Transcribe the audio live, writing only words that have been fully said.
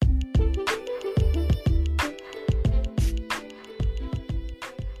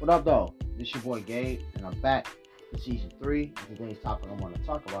up, though? This your boy Gabe, and I'm back for season 3. And today's topic I want to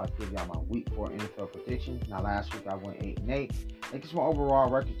talk about is give y'all my week 4 NFL predictions. Now, last week I went 8-8. This is my overall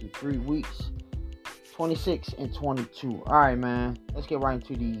record through 3 weeks, 26-22. All right, man. Let's get right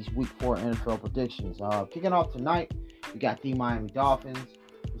into these week 4 NFL predictions. Kicking off tonight, we got the Miami Dolphins,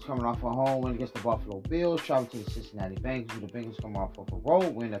 who's coming off a home win against the Buffalo Bills, traveling to the Cincinnati Bengals, with the Bengals coming off of a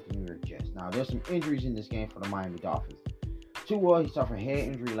road win at the New York Jets. Now, there's some injuries in this game for the Miami Dolphins. Tua, he suffered a head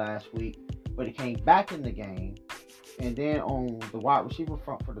injury last week, but he came back in the game. And then on the wide receiver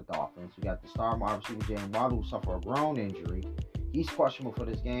front for the Dolphins, we got the star wide receiver Jalen Waddle, who suffered a groin injury. He's questionable for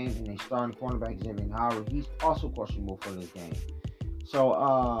this game. And they starting cornerback Xavier Howard, he's also questionable for this game.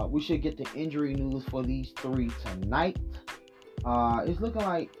 So we should get the injury news for these 3 tonight. It's looking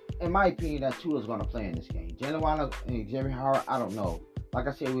like, in my opinion, that Tua is going to play in this game. Jalen Waddle and Xavier Howard, I don't know. Like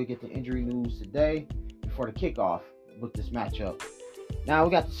I said, we'll get the injury news today before the kickoff with this matchup. Now we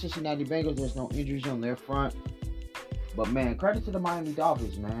got the Cincinnati Bengals. There's no injuries on their front. But, man, credit to the Miami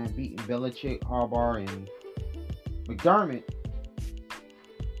Dolphins, man. Beating Belichick, Harbaugh, and McDermott.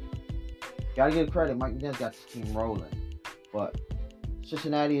 Got to give credit. Mike McDaniels got this team rolling. But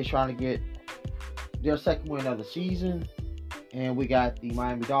Cincinnati is trying to get their second win of the season. And we got the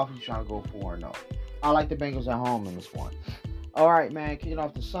Miami Dolphins trying to go 4-0. I like the Bengals at home in this one. All right, man. Kicking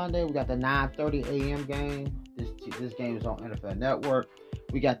off the Sunday, we got the 9:30 a.m. game. This game is on NFL Network.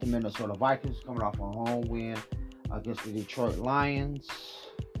 We got the Minnesota Vikings coming off a home win against the Detroit Lions.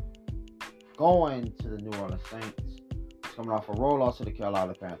 Going to the New Orleans Saints. Coming off a road loss to the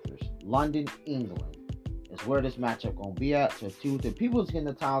Carolina Panthers. London, England is where this matchup going to be at. So, the people getting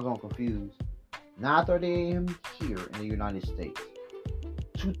the time zone confused. 9:30 a.m. here in the United States.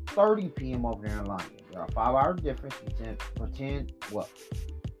 2:30 p.m. over there in London. There are 5-hour difference. Pretend what?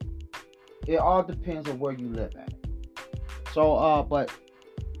 It all depends on where you live at. So, but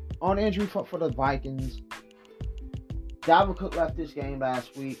on the injury front for the Vikings, Dalvin Cook left this game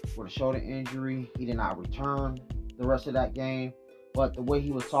last week with a shoulder injury. He did not return the rest of that game. But the way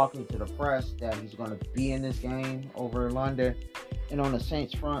he was talking to the press, that he's going to be in this game over in London. And on the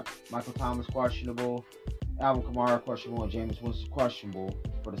Saints front, Michael Thomas questionable, Alvin Kamara questionable, and Jameis Winston questionable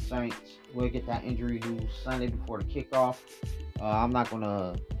for the Saints. We'll get that injury news Sunday before the kickoff. I'm not going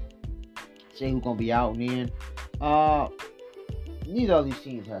to say who's going to be out and in. Neither of these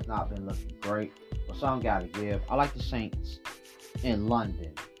teams has not been looking great, but some got to give. I like the Saints in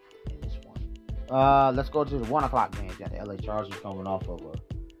London in this one. Let's go to the 1 o'clock game. Got the LA Chargers coming off of a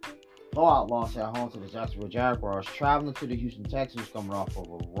blowout loss at home to the Jacksonville Jaguars, traveling to the Houston Texans, coming off of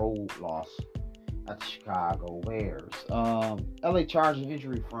a road loss at the Chicago Bears. LA Chargers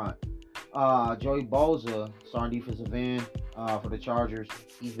injury front. Joey Bosa, starting defensive end for the Chargers.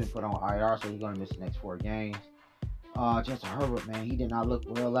 He's been put on IR, so he's going to miss the next 4 games. Justin Herbert, man, he did not look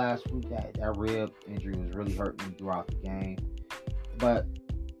well last week. That rib injury was really hurting him throughout the game. But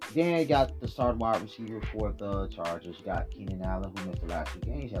then you got the starting wide receiver for the Chargers. You got Keenan Allen, who missed the last 2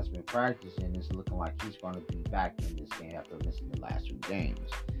 games. He has been practicing. It's looking like he's going to be back in this game after missing the last 2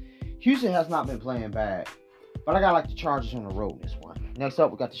 games. Houston has not been playing bad, but I got like the Chargers on the road in this one. Next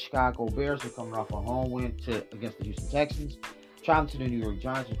up, we got the Chicago Bears, who are coming off a home win against the Houston Texans. Traveling to the New York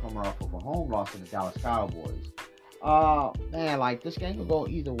Giants, who are coming off of a home loss to the Dallas Cowboys. Man, like, this game could go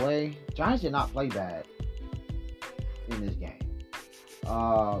either way. Giants did not play bad in this game.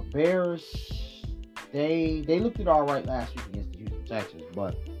 Bears, they looked it all right last week against the Houston Texans,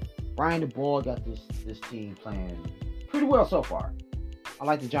 but Brian DeBoer got this team playing pretty well so far. I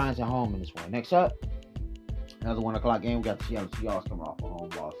like the Giants at home in this one. Next up, another 1 o'clock game. We got the Seattle Seahawks coming off a home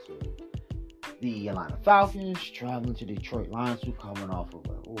loss to the Atlanta Falcons, traveling to Detroit Lions, who coming off of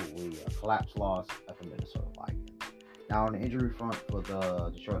a collapse loss at the Minnesota Vikings. Now, on the injury front for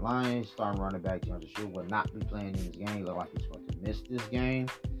the Detroit Lions, starting running back DeAndre Swift will not be playing in this game. Look like he's going to miss this game.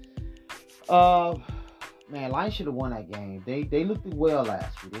 Man, Lions should have won that game. They looked well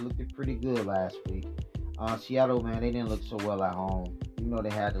last week. They looked pretty good last week. Seattle, man, they didn't look so well at home. You know,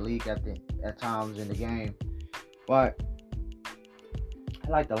 they had the lead at times in the game. But I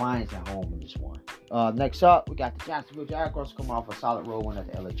like the Lions at home in this one. Next up, we got the Jacksonville Jaguars coming off a solid road win at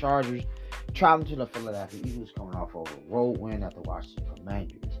the LA Chargers. Traveling to the Philadelphia Eagles, coming off of a road win at the Washington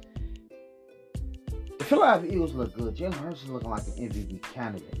Commanders. The Philadelphia Eagles look good. Jalen Hurts is looking like an MVP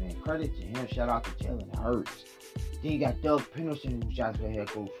candidate, man. Credit to him. Shout out to Jalen Hurts. Then you got Doug Peterson, who's Jacksonville head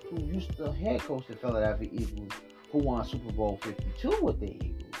coach, who used to head coach the Philadelphia Eagles, who won Super Bowl 52 with the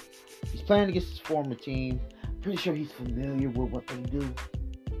Eagles. He's playing against his former team. Pretty sure he's familiar with what they do.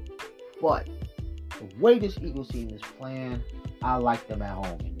 But the way this Eagles team is playing, I like them at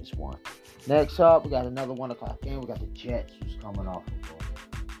home in this one. Next up, we got another 1 o'clock game. We got the Jets, who's coming off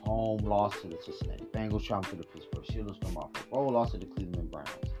of a home loss to the Cincinnati Bengals. Traveling to the Pittsburgh Steelers. Come off a road loss to the Cleveland Browns.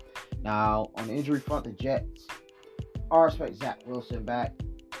 Now, on the injury front, the Jets are expecting Zach Wilson back.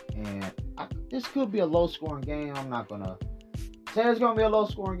 And this could be a low-scoring game. I'm not going to say it's going to be a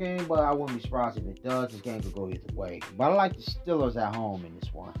low-scoring game, but I wouldn't be surprised if it does. This game could go either way. But I like the Steelers at home in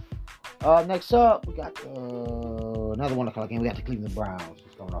this one. Next up, we got another 1 o'clock game. We got the Cleveland Browns.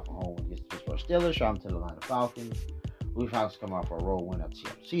 It's coming off a home win against the Pittsburgh Steelers. Traveling to the Atlanta Falcons. Blue Falcons coming off a road win at the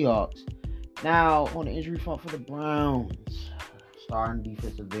Seahawks. Now, on the injury front for the Browns, starting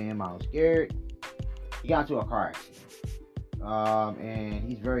defensive end Myles Garrett, he got into a car accident. And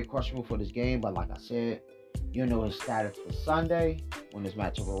he's very questionable for this game, but like I said, you know his status for Sunday when this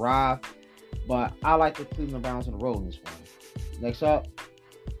matchup arrives. But I like the Cleveland Browns on the road in this one. Next up,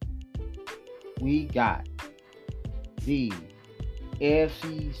 we got the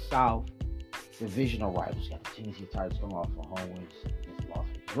AFC South divisional rivals. We got the Tennessee Titans coming off a home win against the Las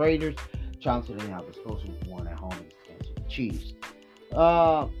Vegas Raiders. Challenge to the Indianapolis Colts, who won at home against the Kansas City Chiefs.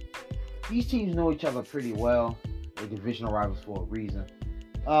 These teams know each other pretty well. They're divisional rivals for a reason.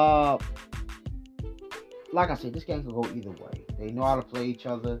 Like I said, this game could go either way. They know how to play each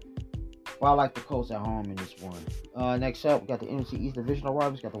other. But I like the Colts at home in this one. Next up, we got the NFC East divisional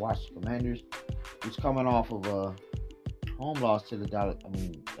rivals. We got the Washington Commanders, who's coming off of a home loss to the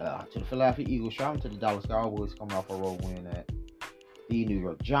to the Philadelphia Eagles. Traveling to the Dallas Cowboys, coming off a road win at the New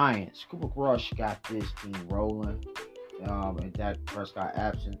York Giants. Cooper Rush got this team rolling. And Dak Prescott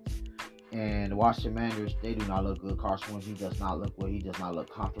absent. And the Washington Commanders, they do not look good. Carson Wentz, he does not look well. He does not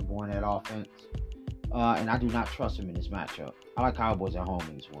look comfortable in that offense. And I do not trust him in this matchup. I like Cowboys at home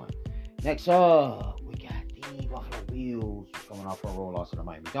in this one. Next up, we got the Buffalo Bills coming off a road loss to the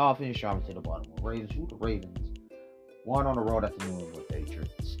Miami Dolphins. Traveling to the Baltimore Ravens. Who the Ravens? One on the road at the New England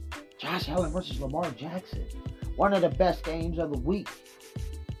Patriots. Josh Allen versus Lamar Jackson. One of the best games of the week.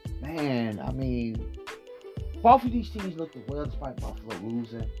 Man, I mean, both of these teams looked well despite Buffalo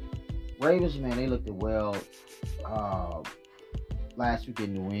losing. Ravens, man, they looked well last week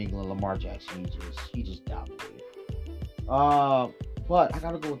in New England. Lamar Jackson, he just dominated. But I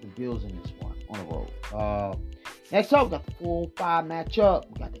gotta go with the Bills in this one on the road. Next up, we got the 4-5 matchup.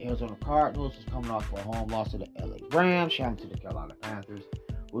 We got the Arizona Cardinals, who's coming off a home loss to the LA Rams. Traveling to the Carolina Panthers.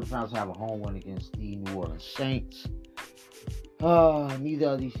 The Browns have a home win against the New Orleans Saints. Neither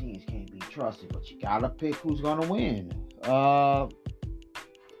of these teams can be trusted, but you gotta pick who's gonna win.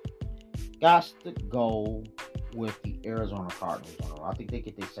 Got to go with the Arizona Cardinals on the road. I think they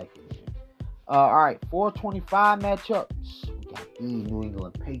get their second win. All right, 425 matchups. We got the New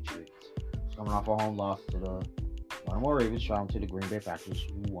England Patriots, who's coming off a home loss to the Baltimore Ravens. Traveling to the Green Bay Packers,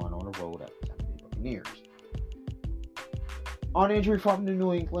 who won on the road at the Tampa Bay Buccaneers. On injury from the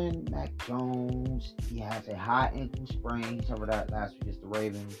New England, Mac Jones, he has a high ankle sprain. He suffered that last week against the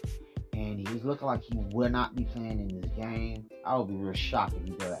Ravens, and he's looking like he will not be playing in this game. I would be real shocked if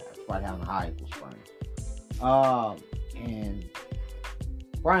he does that, despite having a high ankle sprain. And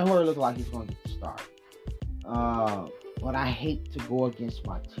Brian Hoyer looked like he's going to get the start. But I hate to go against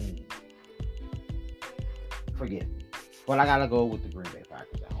my team. Forgive me. But I got to go with the Green Bay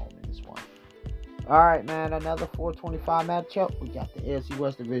Packers at home in this one. All right, man. Another 425 matchup. We got the AFC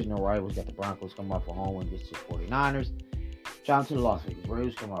West divisional rivals. We got the Broncos coming off a home win against the 49ers. Traveling to the Las Vegas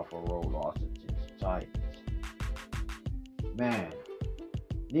Raiders, coming off a road loss to the Tennessee Titans. Man,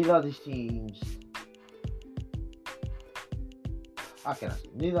 neither of these teams. How can I say?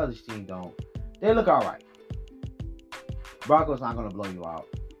 Neither of these teams don't. They look all right. Broncos not going to blow you out.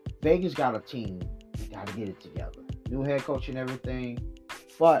 Vegas got a team. They got to get it together. New head coach and everything.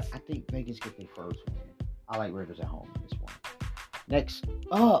 But I think Vegas get their first win. I like Raiders at home in this one. Next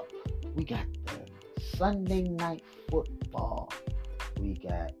up, we got the Sunday Night Football. We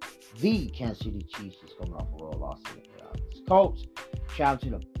got the Kansas City Chiefs, who's coming off a road loss to the Colts. Shout out to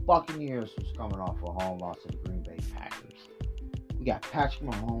the Buccaneers, who's coming off a home loss to the Green Bay Packers. We got Patrick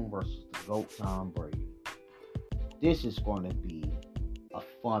Mahomes versus the GOAT Tom Brady. This is going to be a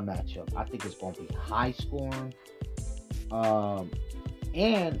fun matchup. I think it's going to be high scoring.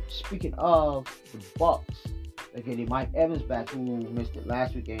 And speaking of the Bucks, they're getting Mike Evans back, who missed it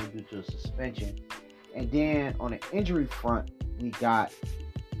last week game due to a suspension. And then on the injury front, we got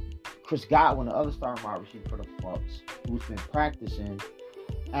Chris Godwin, the other starting wide receiver for the Bucks, who's been practicing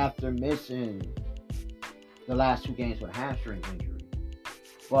after missing the last 2 games with a hamstring injury.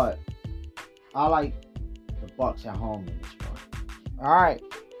 But I like the Bucks at home in this one. All right,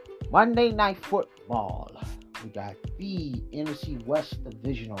 Monday Night Football. We got the NFC West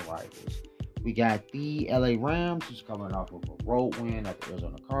divisional rivals. We got the LA Rams, who's coming off of a road win at the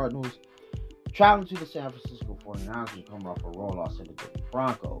Arizona Cardinals. Traveling to the San Francisco 49ers are coming off a roll loss to the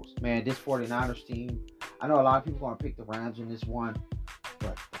Broncos. Man, this 49ers team, I know a lot of people are going to pick the Rams in this one,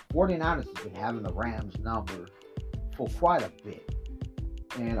 but the 49ers has been having the Rams number for quite a bit.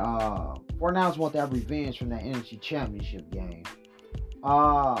 And 49ers want that revenge from that NFC Championship game.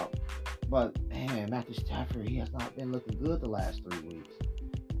 But, man, Matthew Stafford, he has not been looking good the last 3 weeks.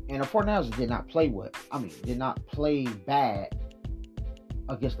 And the 49ers did not play bad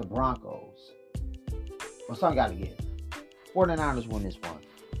against the Broncos. But some got to give. 49ers win this one.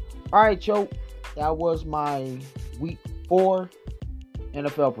 All right, Joe. That was my week 4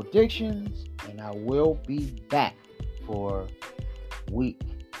 NFL predictions. And I will be back for week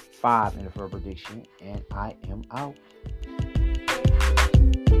 5 NFL prediction. And I am out.